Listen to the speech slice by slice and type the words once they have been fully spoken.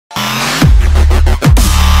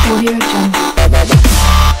Hello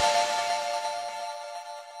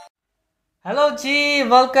जी,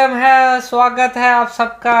 welcome है, स्वागत है आप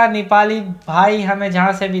सबका। नेपाली भाई हमें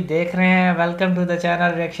जहाँ से भी देख रहे हैं, welcome to the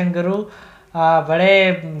channel reaction गुरु। बड़े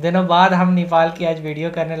दिनों बाद हम नेपाल की आज वीडियो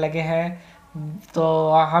करने लगे हैं, तो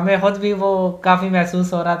हमें खुद भी वो काफ़ी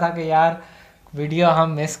महसूस हो रहा था कि यार वीडियो हम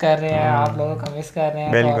मिस कर रहे हैं, आप लोगों को मिस कर रहे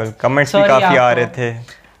हैं। बिल्कुल, तो कमेंट्स भी काफ़ी आ रहे थे,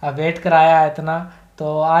 वेट कराया इतना।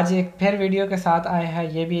 तो आज एक फिर वीडियो के साथ आए हैं,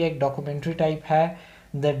 ये भी एक डॉक्यूमेंट्री टाइप है,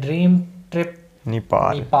 द ड्रीम ट्रिप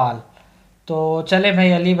नेपाल। तो चले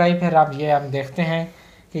भाई अली भाई, फिर आप ये हम देखते हैं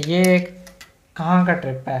कि ये एक कहाँ का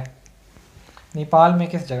ट्रिप है, नेपाल में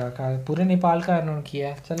किस जगह का है, पूरे नेपाल का उन्होंने किया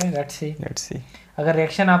है। चलें लेट्स सी। अगर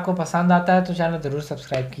रिएक्शन आपको पसंद आता है तो चैनल ज़रूर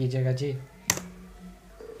सब्सक्राइब कीजिएगा जी।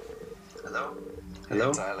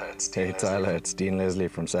 Hello? Hey Tyler, it's Dean Leslie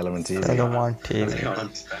from Salomon TV. Salomon TV.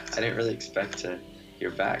 I didn't really expect to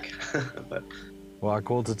hear back, but Well, I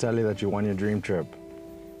called to tell you that you won your dream trip.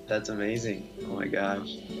 that's amazing. Oh my gosh.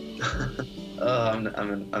 Oh,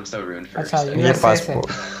 I'm so ruined for अच्छा, excited. ये passport.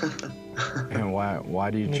 And why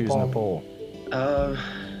do you choose Nepal?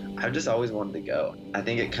 I've just always wanted to go. I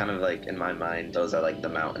think it kind of like in my mind, those are like the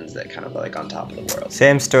mountains that kind of like on top of the world.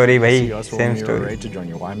 Same story भाई, See us same Mira story. right to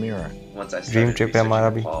join you. Why Mira? Once I started Dream trip है हमारा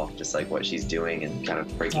भी। Nepal, just like what she's doing and kind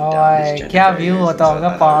of breaking ओए, down these gender क्या barriers. view And होता so I होगा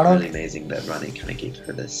thought it was पहाड़ों really amazing that running kind of gave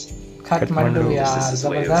her this Kathmandu Kathmandu. यार this way to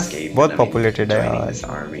ज़बरदस्त। escape. बहुत And I mean, populated है joining यार। this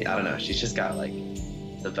army. I don't know. She's just got like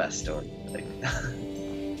the best story. Like.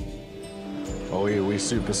 Oh, we're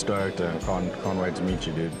super stoked and can't wait to meet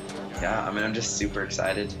you, dude. Yeah, I mean, I'm just super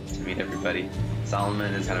excited to meet everybody.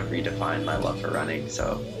 Solomon has kind of redefined my love for running, so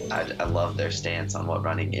I love their stance on what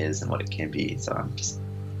running is and what it can be, so I'm just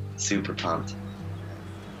super pumped.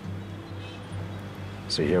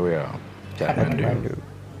 So here we are, Kathmandu,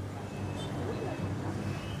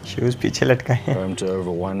 shoes पीछे लटकाए हैं। home to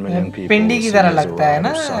over 1 million people. पिंडी की the तरह city's लगता है array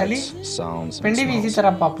ना of Ali? sights, sounds, and पिंडी भी इसी smells.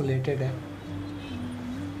 तरह पॉपुलेटेड है।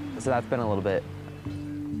 So that's been a little bit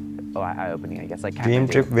eye-opening, I guess. Like Dream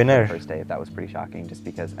Kathmandu trip for winner. the first day, that was pretty shocking, just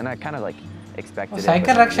because, and I kind of like expected it.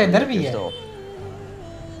 Cycle but रक्षा इधर भी there's है। still,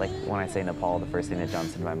 like when I say Nepal, the first thing that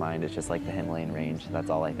jumps into my mind is just like the Himalayan range. That's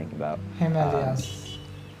all I think about. Himalayas.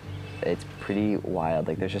 It's pretty wild.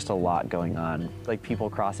 Like there's just a lot going on. Like people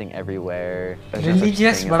crossing everywhere. There's no such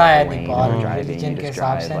Religious thing as, बड़ा like, है a lane Nepal, for driving. religion You के just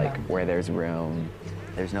हिसाब drive से like ना। where there's room.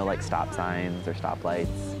 There's no like stop signs or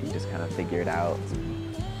stoplights. You just kind of figure it out.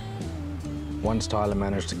 Once Tyler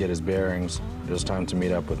managed to get his bearings, it was time to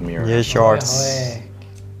meet up with Mira. ये shorts।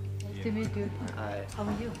 Nice to meet you. Hi. How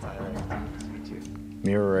are you? Nice to meet you.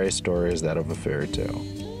 Mira Ray's story is that of a fairy tale.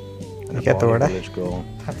 A क्या Nepali तोड़ा? village girl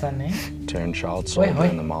पता नहीं। turned child Wait, soldier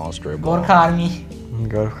wait. in the Maoist rebel Gorkha army, army.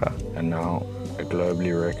 Gorkha. and now a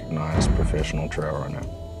globally recognized professional trail runner.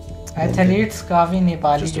 Athletes काफी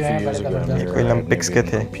Nepali Just जो a हैं few बड़े years ago, जबरदस्त। Mira कोई had Olympics never के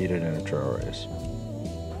even थे। competed in a trail race.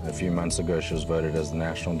 A few months ago, she was voted as the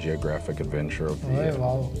National Geographic Adventure of the ओए Year.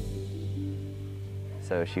 Wow.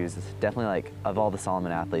 So she was definitely like, of all the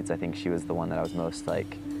Solomon athletes, I think she was the one that I was most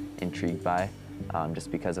like intrigued by,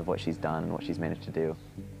 just because of what she's done and what she's managed to do.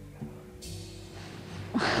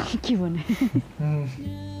 के भने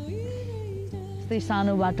त्यही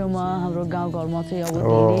सानो बाटोमा हाम्रो गाउँघरमा चाहिँ अब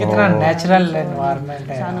धेरै कितना नेचुरल एनवायरनमेंट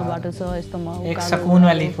है सानो यार। बाटो छ यस्तोमा एक सुकून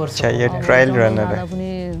वाली फुर्सत। अच्छा ये अब ट्रायल जङ्गल रनर जाँदा है।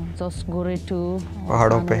 पनि जस्ट गोरेटो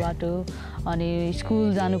पहाडों सानो पे। बाटो अनि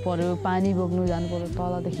स्कुल जानु पर्यो पानी बोक्नु जानु पर्यो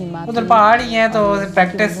तलदेखि माथि उधर पहाड़ी हैं तो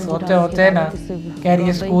प्रैक्टिस होते होते ना कह रही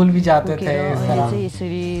है स्कूल भी जाते थे इस तरह। चाहिँ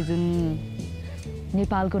यसरी जुन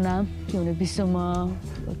नेपालको नाम के भने विश्वमा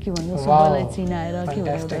के भन्नु सबैलाई चिनाएर के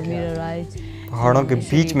भन्नु मेरो राई पहाड़ों के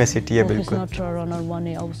बीच में सिटी है बिल्कुल। प्रोफेसनल ट्रेल रनर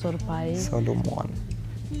बन्ने अवसर पाए। Solomon.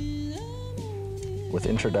 With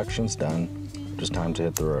introductions done, it was time to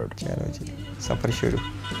hit the road. चलो जी, सफर शुरू।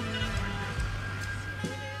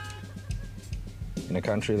 In a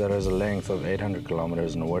country that has a length of 800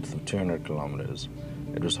 kilometers and a width of 200 kilometers,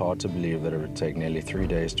 it was hard to believe that it would take nearly 3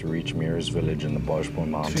 days to reach Mira's village in the Bojpur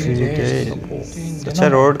Mountains of eastern Nepal. अच्छा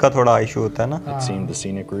road का थोड़ा issue होता है ना। It seemed the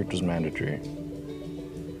scenic route was mandatory,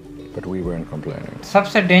 but we weren't complaining.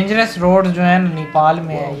 सबसे dangerous road जो है ना नेपाल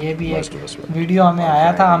में है, ये भी Most of us एक were. वीडियो हमें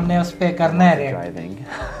आया था, हमने उस पे करना है react. Driving.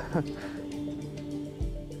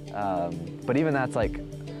 But even that's like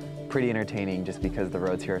pretty entertaining just because the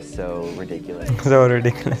roads here are so ridiculous. So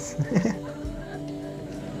ridiculous.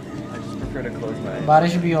 I just prefer to close my eyes.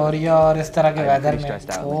 बारिश भी हो रही है और इस तरह के I'm वेदर pretty में।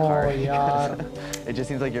 stressed out in the oh car. यार। It just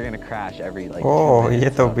seems like you're gonna crash every like. ओह 2 ये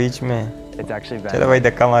minutes, तो so बीच में। It's actually चलो bad. भाई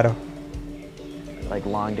धक्का मारो। Like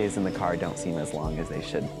long days in the car don't seem as long as they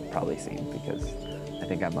should probably seem because I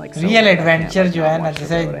think I'm like. Real adventure जो है ना,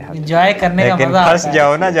 जैसे एंजॉय करने का लेकिन मजा फंस आता है।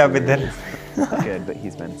 जाओ ना जब इधर। Good. ride, but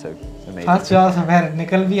he's been so amazing. फंस जाओ तो फिर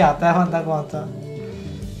निकल भी आता है बंदा कौन सा.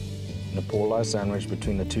 Nepal lies sandwiched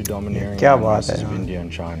between the two domineering क्या बात landmasses है of यार. India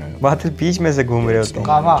and China. बात बीच में से घूम रहे होते हैं.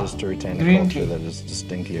 Kava, Just to retain a green culture tea. that is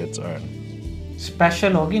distinctly its own.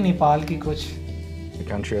 Special होगी नेपाल की कुछ. The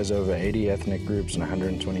country has over 80 ethnic groups and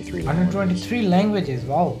 123 languages. 123 languages.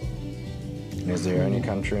 Wow. It is the only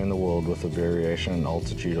country in the world with a variation in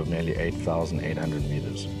altitude of nearly 8,800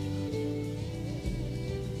 meters.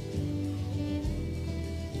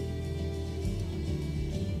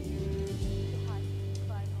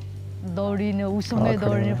 दौडिने उसँगै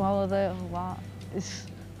दौडिने पाउँदा त वाह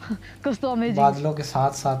कस्तो amazing. बादलों के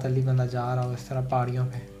साथ साथ अली बंदा जा रहा हो इस तरह पहाड़ियों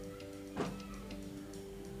पे.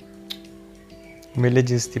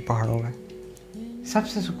 विलेजेस थी पहाड़ों में.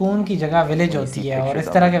 सबसे सुकून की जगह विलेज होती है और इस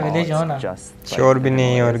तरह के विलेज हो ना. शोर भी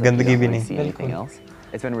नहीं और गंदगी भी नहीं. Anything else.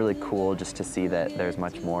 It's been really cool just to see that there's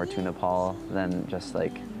much more to Nepal than just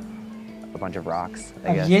like a bunch of rocks.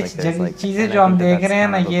 I guess. ये Like, there's, like, चीजें and I जो हम think that देख that's रहे हैं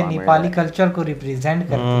ना kind of a ये bummer Nepali that- culture को रिप्रेजेंट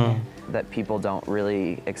करती हैं. that people don't really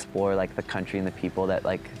explore like the country and the people, that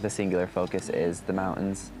like the singular focus is the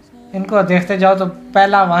mountains. इनको देखते जाओ तो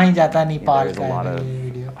पहला वहीं जाता है You know, नेपाल there's का a lot है of ये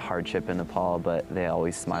video. hardship in Nepal, but they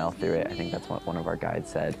always smile through it. I think that's what one of our guides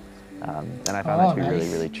said, and I found that to be really,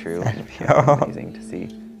 nice. really true. And it's amazing to see.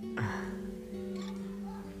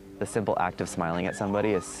 The simple act of smiling at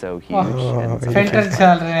somebody is so huge, and something filter that,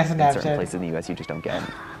 चल रहे हैं in certain Snapchat. places in the US you just don't get.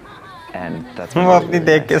 And that's वो really, अपनी really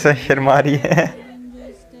देख के nice. से शर्मा रही है.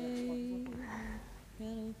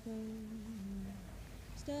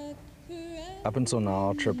 Up until now,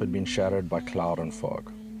 our trip had been shadowed by cloud and fog.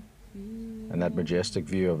 And that majestic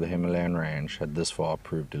view of the Himalayan range had this far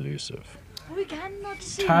proved elusive. We cannot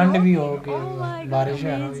see. ठंड भी nothing. होगी Oh my God, बारिश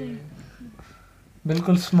है amazing.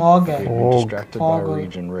 बिल्कुल smog है. We had been distracted by a Fog.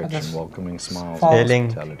 region rich That's in welcoming smiles fog. and Feeling.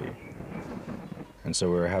 hospitality. And so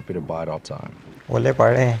we were happy to bide our time. ओले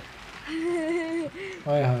पड़े हैं.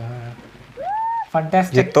 ओए होए होए. ये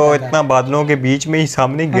फैंटास्टिक. तो इतना बादलों के बीच में ही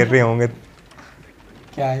सामने गिर रहे होंगे.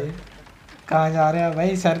 क्या है कहाँ जा रहे हैं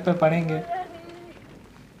भाई सर पे पड़ेंगे.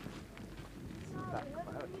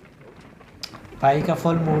 भाई का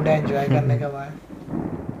फुल मूड है एंजॉय करने का. भाई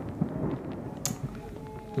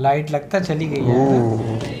लाइट लगता चली गई है.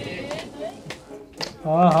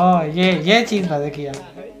 ओहो ये चीज मजे किया.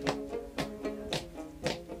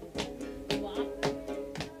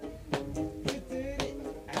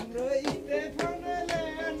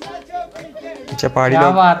 अच्छा पहाड़ी क्या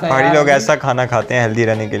लोग बात है पहाड़ी यार. लोग ऐसा खाना खाते हैं हेल्दी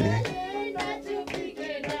रहने के लिए.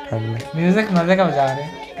 ठंड में. म्यूजिक मजे का बजा रहे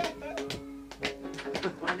हैं.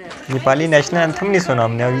 नेपाली नेशनल एंथम नहीं सुना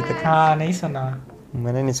हमने अभी तक. हाँ नहीं सुना.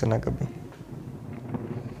 मैंने नहीं सुना कभी.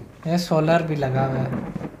 ये सोलर भी लगा हुआ है.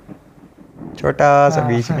 छोटा सा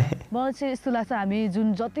बीच में. मलाई चाहिँ यस्तो लाग्छ हामी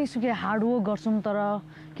जुन जतिसुकै हार्डवर्क गर्छौँ तर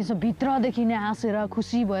के छ भित्रदेखि नै हाँसेर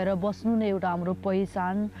खुसी भएर बस्नु नै एउटा हाम्रो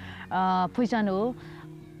पहिचान हो.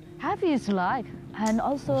 Happy is like, and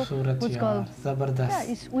also खूबसूरत what's यार called, जबरदस्त.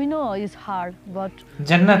 yeah, we know it's hard, but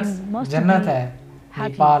जन्नत we must जन्नत be है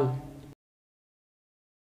happy. Nepal.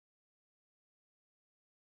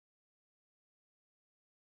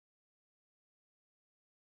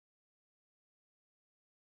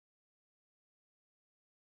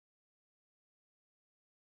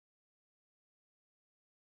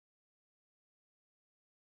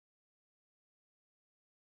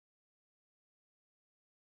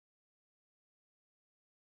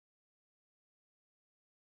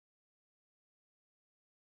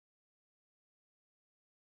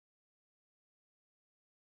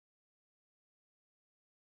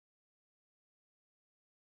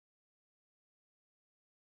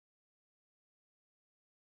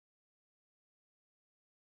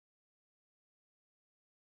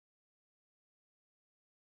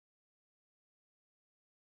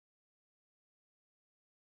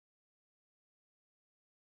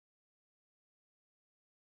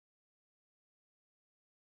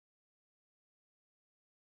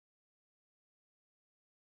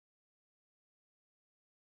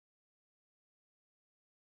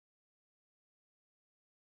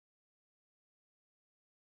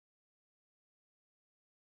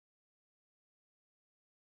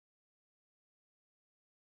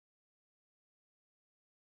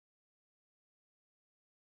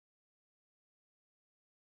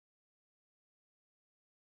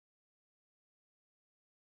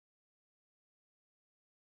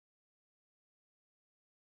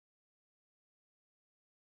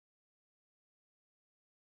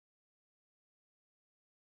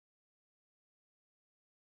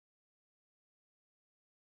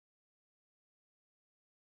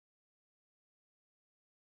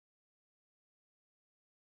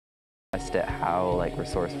 At how like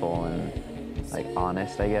resourceful and like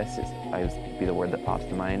honest, I guess would be the word that pops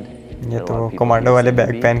to mind. ये तो commando वाले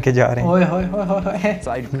bag पहन के जा रहे हैं. ओए होए होए होए.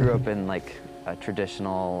 So I grew up in like a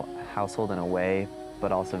traditional household in a way,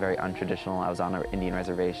 but also very untraditional. I was on an Indian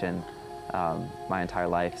reservation my entire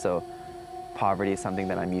life, so poverty is something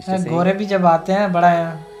that I'm used to seeing. गोरे भी जब आते हैं बड़ा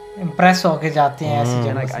impress होके जाते हैं ऐसी And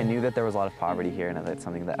जगह like से. I knew that there was a lot of poverty here, and that's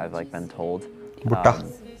something that I've like been told. बुट्टा.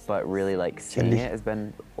 But really like seeing it has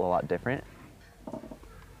been a lot different.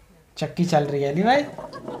 चक्की चल रही है अली भाई.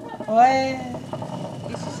 ओए.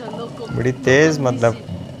 बड़ी तेज मतलब.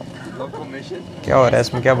 क्या हो रहा है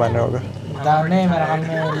इसमें, क्या बन रहा होगा? दाने मेरे हाल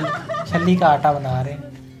में छल्ली का आटा बना रहे हैं.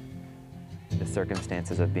 The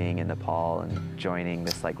circumstances of being in Nepal and joining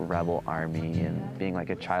this like rebel army and being like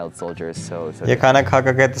a child soldier is so ये खाना खा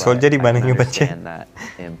खा के तो सोल्जर ही बनेंगे बच्चे. that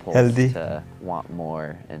impulse Healthy. to want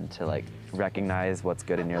more and to like recognize what's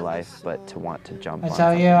good in your life, but to want to jump on अच्छा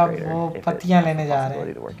something ये अब greater वो if it's पत्तियां a लेने जा रहे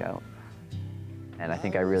possibility हैं. to work out. And I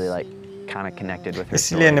think I really like kind of connected with her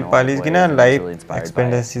story इसलिए in a lot of Nepali की ways ना and was life really inspired by it.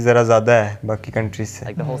 Expectancy ज़रा ज़्यादा है बाकी कंट्रीज से.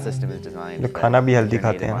 Like the whole system is designed लोग that खाना भी if healthy you're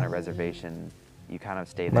खाते native हैं on ना. a reservation, you kind of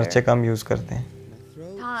stay मिर्चे there. Come use करते हैं.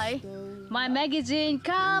 Hi, my magazine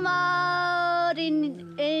come out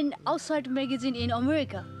in outside magazine in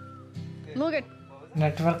America. Look at.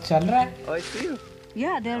 Network चल रहा है. Oh, I see you.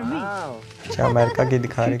 Yeah, they're me. अच्छा America की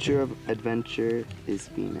दिखा रहे Future of adventure is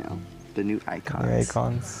female. The new icons.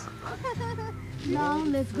 Icons. Now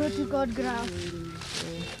let's go to cut grass.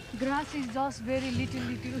 Grass is just very little.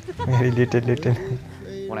 Very little.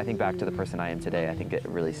 When I think back to the person I am today, I think it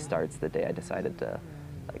really starts the day I decided to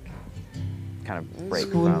like kind of break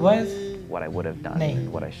School from boys? what I would have done नहीं.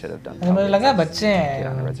 and what I should have done. मुझे लगा बच्चे Get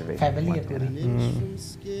on a हैं. reservation family है one पूरी. time.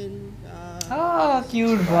 Oh,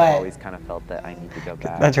 cute I've boy. always kind of felt that I need to go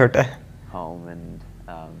कितना back छोटा है. home and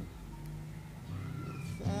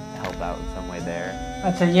help out in some way there.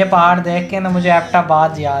 अच्छा ये पहाड़ देख के ना मुझे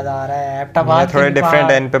एबटाबाद याद आ रहा है. एबटाबाद ये थोड़े के डिफरेंट है,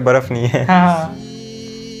 पहाड़. इन पे बर्फ नहीं है. हाँ.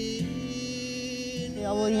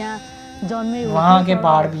 अब यहाँ जन्मै हो वहाँ के तर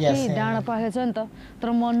पहाड भी केही ऐसे हैं. डाँडा पाएको छ नि त तर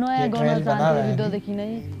म नयाँ ये गर्न trail बना चाहन्छु रहा है. हृदयदेखि नै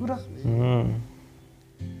पूरा.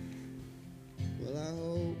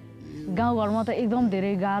 गाउँघरमा त एकदम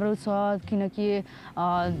धेरै गाह्रो छ किनकि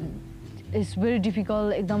इट्स भेरी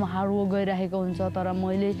डिफिकल्ट एकदम हार्ड वर्क गरिरहेको हुन्छ तर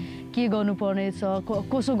मैले के गर्नुपर्ने छ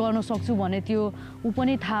कसो गर्न सक्छु भने त्यो ऊ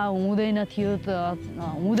पनि थाहा हुँदैन थियो त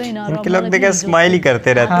हुँदैन र इनके लोग देखे स्माइल ही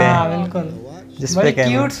करते रहते हाँ हैं. बिल्कुल. जिस बड़ी पे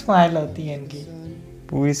कैमरा क्यूट स्माइल होती है इनकी.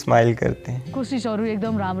 पूरी स्माइल करते हैं. कोसिसहरू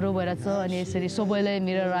एकदम राम्रो भइरहेछ अनि यसरी सबैलाई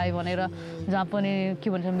मिरर आयो भनेर जहाँ पनि के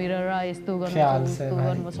भन्छ मिरर आयो यस्तो ख्याल गर्नु से यस्तो भाई.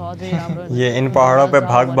 गर्नुपर्छ अझै राम्रो ये इन पहाड़ों पे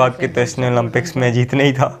भाग भाग के तो इसने ओलंपिक्स में जीतना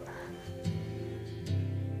ही था.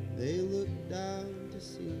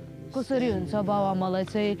 कसरी हुन्छ बाबुआमालाई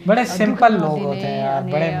चाहिँ बड़े दुःख सिंपल लोग नदिने होते हैं यार.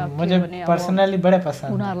 अनि बड़े के मुझे भने अब पर्सनली बड़े पसंद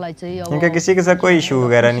है. उनीहरूलाई चाहिँ अब इनका किसी के साथ कोई इशू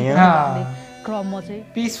वगैरह नहीं है. हाँ. क्रममा चाहिँ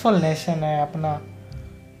पीसफुल नेशन है अपना.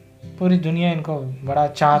 पूरी दुनिया इनको बड़ा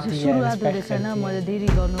चाहती है, सुरुवात रिस्पेक्ट हुँदैछ होइन करती मैले है. धेरै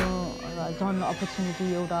गर्नु झन्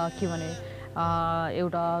अपर्च्युनिटी एउटा के भने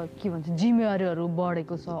एउटा के भन्छ जिम्मेवारीहरू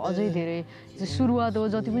बढेको छ अझै धेरै सुरुवात हो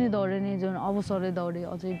जति पनि दौडे नि जुन अवसरले दौडे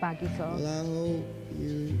अझै बाँकी छ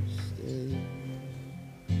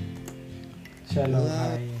चलो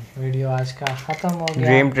भाई वीडियो आज का खत्म हो गया.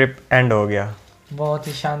 ड्रीम ट्रिप एंड हो गया. बहुत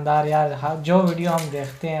ही शानदार यार. जो वीडियो हम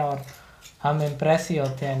देखते हैं और हम इम्प्रेस ही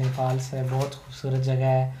होते हैं नेपाल से. बहुत खूबसूरत जगह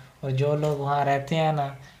है और जो लोग वहाँ रहते हैं ना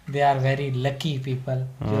they are very lucky people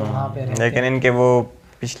जो वहाँ पे रहते लेकिन हैं. इनके वो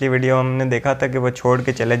पिछली वीडियो हमने देखा था कि वो छोड़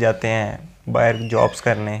के चले जाते हैं बाहर जॉब्स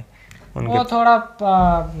करने. वो उनके थोड़ा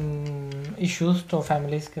इश्यूज तो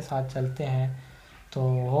फैमिलीज के साथ चलते हैं तो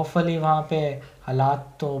होपफुली वहाँ पे हालात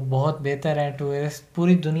तो बहुत बेहतर हैं. टूरिस्ट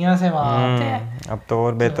पूरी दुनिया से वहाँ आते हैं. अब तो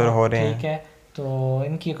और बेहतर हो रहे ठीक हैं. है. तो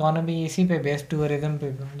इनकी इकोनॉमी इसी पे बेस्ड टूरिज्म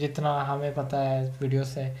पे जितना हमें पता है वीडियो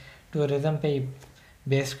से टूरिज्म पे ही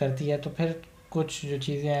बेस्ड करती है. तो फिर कुछ जो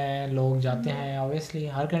चीज़ें हैं लोग जाते हैं ऑब्वियसली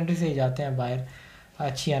हर कंट्री से ही जाते हैं बाहर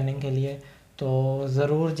अच्छी अर्निंग के लिए. तो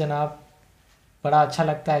ज़रूर जनाब बड़ा अच्छा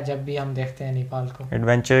लगता है जब भी हम देखते हैं नेपाल को.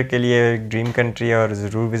 एडवेंचर के लिए ड्रीम कंट्री है और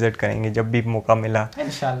ज़रूर विज़िट करेंगे जब भी मौका मिला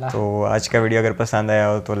इंशाल्लाह. तो आज का वीडियो अगर पसंद आया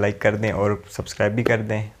हो तो लाइक कर दें और सब्सक्राइब भी कर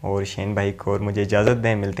दें. और शेन भाई को और मुझे इजाज़त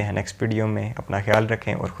दें. मिलते हैं नेक्स्ट वीडियो में. अपना ख्याल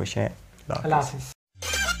रखें और खुश रहें. अल्लाह हाफ़िज़.